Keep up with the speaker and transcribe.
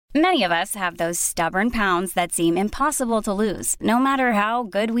Many of us have those stubborn pounds that seem impossible to lose, no matter how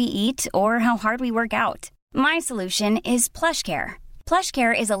good we eat or how hard we work out. My solution is PlushCare.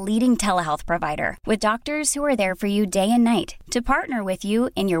 PlushCare is a leading telehealth provider with doctors who are there for you day and night to partner with you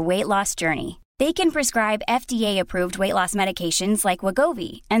in your weight loss journey. They can prescribe FDA-approved weight loss medications like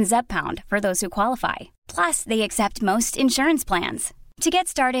Wegovy and Zepbound for those who qualify. Plus, they accept most insurance plans. To get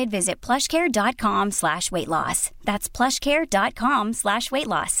started, visit plushcare.com/weightloss. That's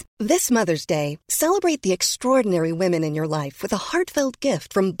plushcare.com/weightloss. This Mother's Day, celebrate the extraordinary women in your life with a heartfelt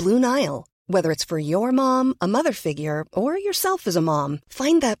gift from Blue Nile. Whether it's for your mom, a mother figure, or yourself as a mom,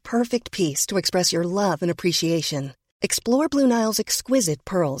 find that perfect piece to express your love and appreciation. Explore Blue Nile's exquisite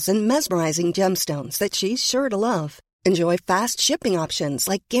pearls and mesmerizing gemstones that she's sure to love. Enjoy fast shipping options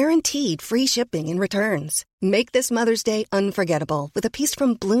like guaranteed free shipping and returns. Make this Mother's Day unforgettable with a piece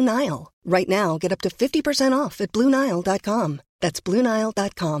from Blue Nile. Right now, get up to 50% off at BlueNile.com. That's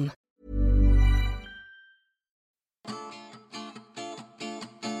BlueNile.com.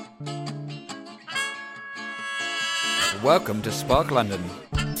 Welcome to Spark London.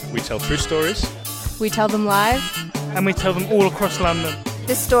 We tell true stories. We tell them live. And we tell them all across London.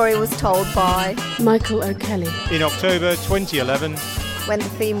 This story was told by Michael O'Kelly in October 2011, when the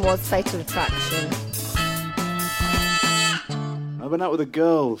theme was Fatal Attraction. I went out with a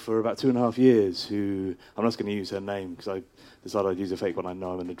girl for about 2.5 years who, I'm not going to use her name because I decided I'd use a fake one. I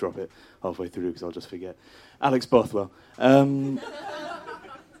know I'm going to drop it halfway through because I'll just forget. Alex Bothwell. About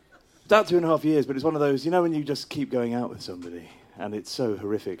 2.5 years, but it's one of those, you know, when you just keep going out with somebody and it's so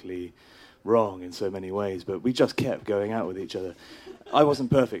horrifically wrong in so many ways, but we just kept going out with each other. I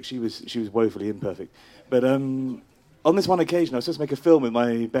wasn't perfect. She was woefully imperfect. But on this one occasion, I was supposed to make a film with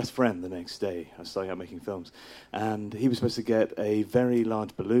my best friend the next day. I was starting out making films. And he was supposed to get a very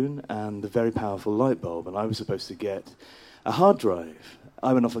large balloon and a very powerful light bulb, and I was supposed to get a hard drive.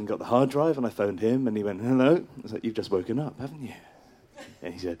 I went off and got the hard drive, and I phoned him, and he went, "Hello?" I was like, "You've just woken up, haven't you?"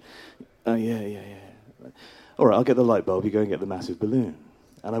 And he said, "Oh, yeah. All right, I'll get the light bulb. You go and get the massive balloon."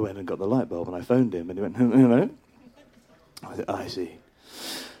 And I went and got the light bulb, and I phoned him, and he went, "Hello?" I said, "I see.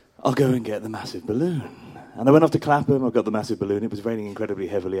 I'll go and get the massive balloon." And I went off to Clapham, I got the massive balloon. It was raining incredibly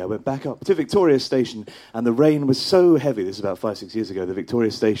heavily. I went back up to Victoria Station, and the rain was so heavy, this is about 5-6 years ago, the Victoria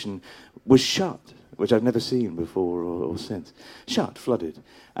Station was shut, which I've never seen before or since. Shut, flooded,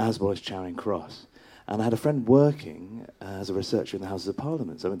 as was Charing Cross. And I had a friend working as a researcher in the Houses of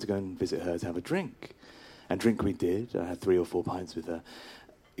Parliament, so I went to go and visit her to have a drink. And drink we did. I had 3 or 4 pints with her.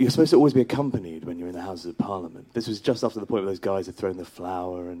 You're supposed to always be accompanied when you're in the Houses of Parliament. This was just after the point where those guys had thrown the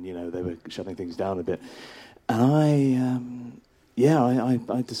flower and, you know, they were shutting things down a bit. And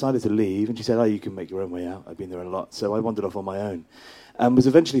I decided to leave, and she said, "Oh, you can make your own way out. I've been there a lot." So I wandered off on my own and was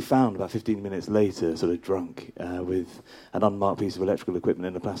eventually found about 15 minutes later, sort of drunk, with an unmarked piece of electrical equipment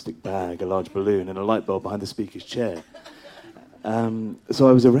in a plastic bag, a large balloon, and a light bulb behind the Speaker's chair. So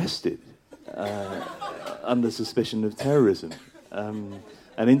I was arrested under suspicion of terrorism.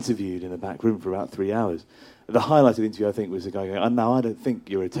 And interviewed in a back room for about 3 hours. The highlight of the interview, I think, was the guy going, "No, I don't think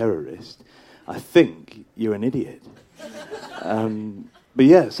you're a terrorist. I think you're an idiot." But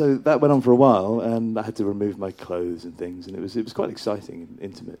yeah, so that went on for a while, and I had to remove my clothes and things, and it was quite exciting and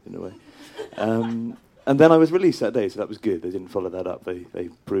intimate in a way. And then I was released that day, so that was good. They didn't follow that up. They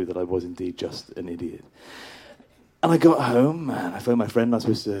proved that I was indeed just an idiot. And I got home, and I phoned my friend. I was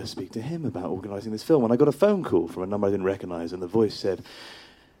supposed to speak to him about organising this film, and I got a phone call from a number I didn't recognise, and the voice said,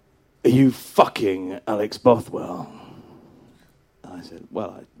 "Are you fucking Alex Bothwell?" And I said,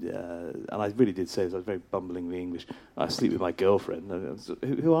 "Well, and I really did say this. I was very bumblingly English. I sleep with my girlfriend." And I was,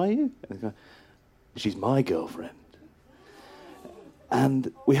 "Who are you?" And he goes, "She's my girlfriend."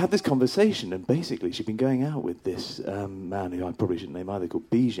 And we had this conversation, and basically she'd been going out with this man who I probably shouldn't name either, called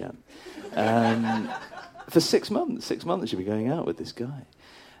Bijan. For 6 months. 6 months she'd been going out with this guy.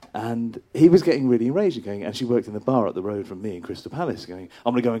 And he was getting really enraged, and she worked in the bar up the road from me in Crystal Palace, going,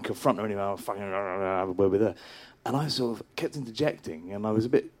 "I'm going to go and confront her anyway, I'll fucking have a word with her." And I sort of kept interjecting, and I was a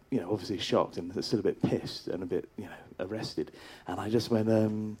bit, obviously shocked and still a bit pissed and a bit, arrested. And I just went,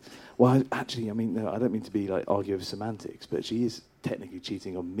 well, actually, no, I don't mean to be like argue over semantics, but she is technically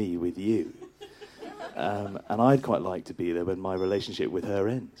cheating on me with you. And I'd quite like to be there when my relationship with her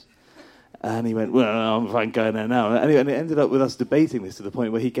ends. And he went, "Well, I'm fine going there now." And it ended up with us debating this to the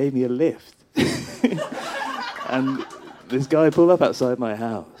point where he gave me a lift. And this guy pulled up outside my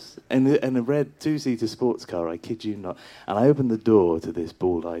house in a red 2-seater sports car, I kid you not. And I opened the door to this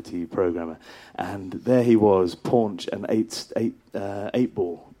bald IT programmer, and there he was, paunch and eight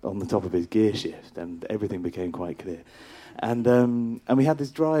ball on the top of his gear shift, and everything became quite clear. And we had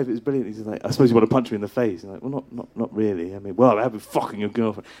this drive. It was brilliant. He's like, I suppose you want to punch me in the face. I'm like, well, not really. I mean, well, I've been fucking your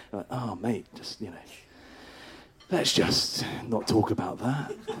girlfriend. I'm like, oh, mate, just, let's just not talk about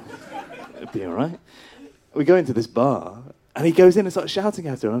that. It'd be all right. We go into this bar, and he goes in and starts shouting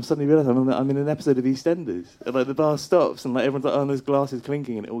at her, and I'm suddenly realising I'm in an episode of EastEnders. And the bar stops, and everyone's like, oh, and there's glasses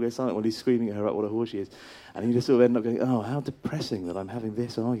clinking, and it all goes silent while he's screaming at her about what a whore she is. And you just sort of end up going, oh, how depressing that I'm having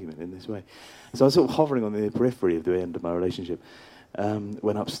this argument in this way. So I was sort of hovering on the periphery of the end of my relationship.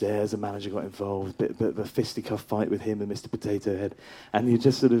 Went upstairs, the manager got involved, bit of a fisticuff fight with him and Mr. Potato Head. And you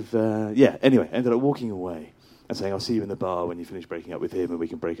just sort of, anyway, ended up walking away and saying, I'll see you in the bar when you finish breaking up with him and we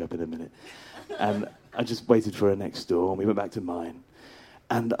can break up in a minute. And I just waited for her next door, and we went back to mine.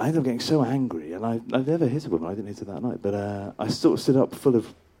 And I ended up getting so angry, and I've never hit a woman, I didn't hit her that night, but I sort of stood up full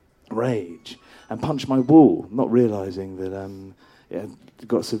of rage and punched my wall, not realising that it had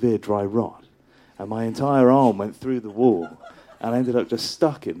got severe dry rot. And my entire arm went through the wall, and I ended up just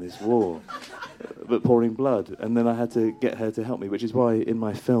stuck in this wall, but pouring blood. And then I had to get her to help me, which is why in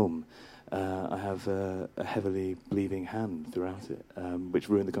my film I have a heavily bleeding hand throughout it, which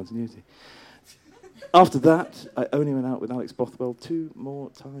ruined the continuity. After that, I only went out with Alex Bothwell 2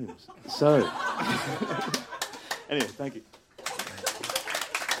 more times. So, anyway, thank you.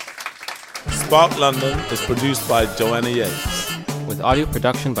 Spark London is produced by Joanna Yates. With audio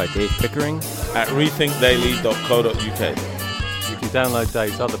production by Dave Pickering. At rethinkdaily.co.uk. You can download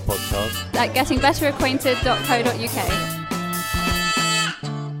Dave's other podcasts at gettingbetteracquainted.co.uk.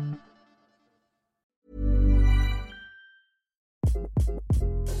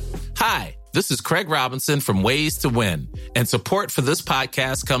 Hi, this is Craig Robinson from Ways to Win, and support for this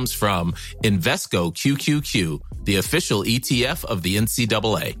podcast comes from Invesco QQQ, the official ETF of the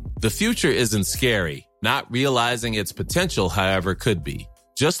NCAA. The future isn't scary. Not realizing its potential, however, could be.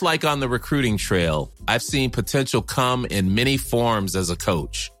 Just like on the recruiting trail, I've seen potential come in many forms as a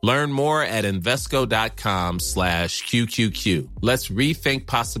coach. Learn more at Invesco.com/QQQ. Let's rethink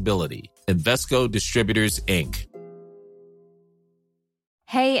possibility. Invesco Distributors, Inc.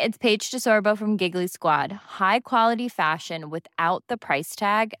 Hey, it's Paige DeSorbo from Giggly Squad. High quality fashion without the price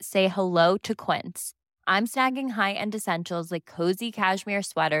tag. Say hello to Quince. I'm snagging high-end essentials like cozy cashmere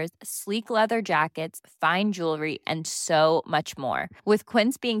sweaters, sleek leather jackets, fine jewelry, and so much more. With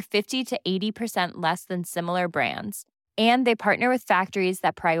Quince being 50 to 80% less than similar brands. And they partner with factories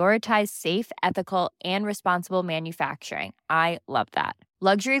that prioritize safe, ethical, and responsible manufacturing. I love that.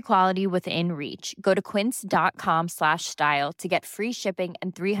 Luxury quality within reach. Go to quince.com/style to get free shipping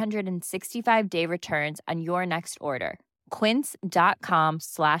and 365-day returns on your next order.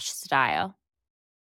 Quince.com/style.